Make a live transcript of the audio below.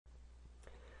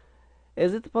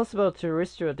Is it possible to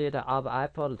restore data of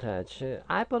iPod Touch?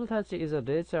 iPod Touch is a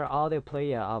digital audio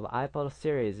player of iPod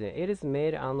series. It is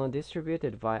made and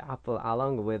distributed by Apple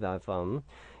along with iPhone.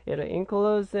 It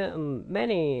includes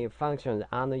many functions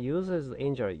and users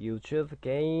enjoy YouTube,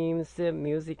 games,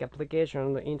 music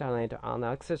applications, internet, and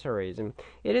accessories.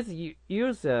 It is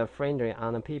user-friendly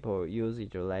and people use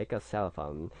it like a cell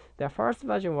phone. The first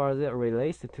version was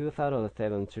released in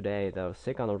 2007. Today, the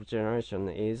second generation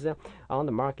is on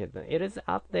the market. It is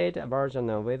updated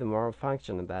version with more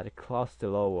function but cost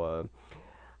lower.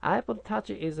 iPod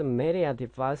Touch is a media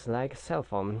device like cell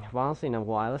phone. Once in a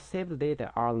while, saved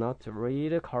data are not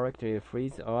read correctly,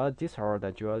 freeze or disorder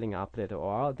during update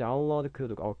or download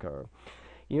could occur.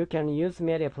 You can use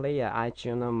Media Player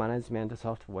iTunes management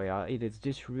software. It is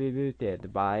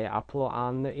distributed by Apple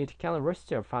and it can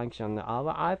restore function of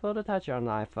iPod Touch on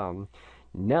iPhone.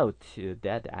 Note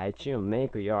that iTunes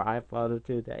make your iPod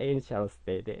to the initial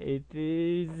state. It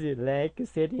is like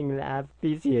setting up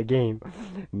PC again.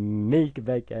 Make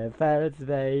backup files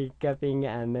by copying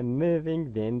and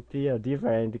moving them to a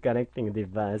different connecting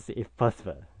device if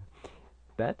possible.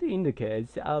 But in the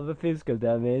case of physical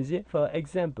damage, for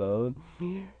example,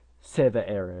 server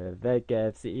error,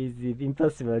 backups is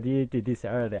impossible due to this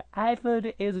error.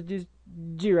 iPhone is just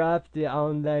dropped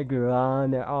on the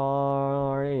ground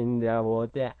or in the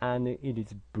water and it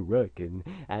is broken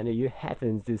and you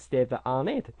happen to step on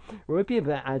it. Repair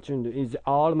the iTunes is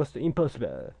almost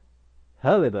impossible.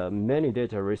 However, many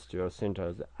data restore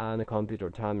centers and computer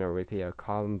terminal repair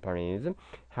companies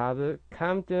have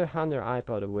come to handle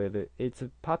iPod with its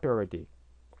popularity.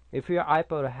 If your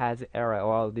iPod has error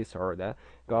or disorder,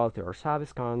 go to a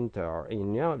service counter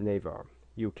in your neighbor.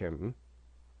 You can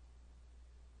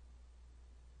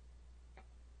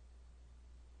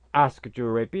ask to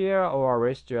repair or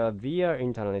restore via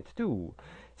internet too.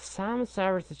 Some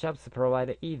service shops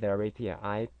provide either repair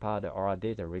iPod or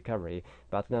data recovery,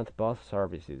 but not both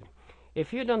services.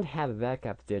 If you don't have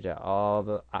backup data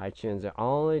of iTunes,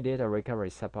 only data recovery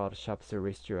support shops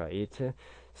restore it.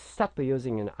 Stop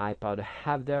using an iPod.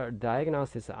 Have the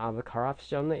diagnosis of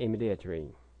corruption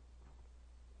immediately.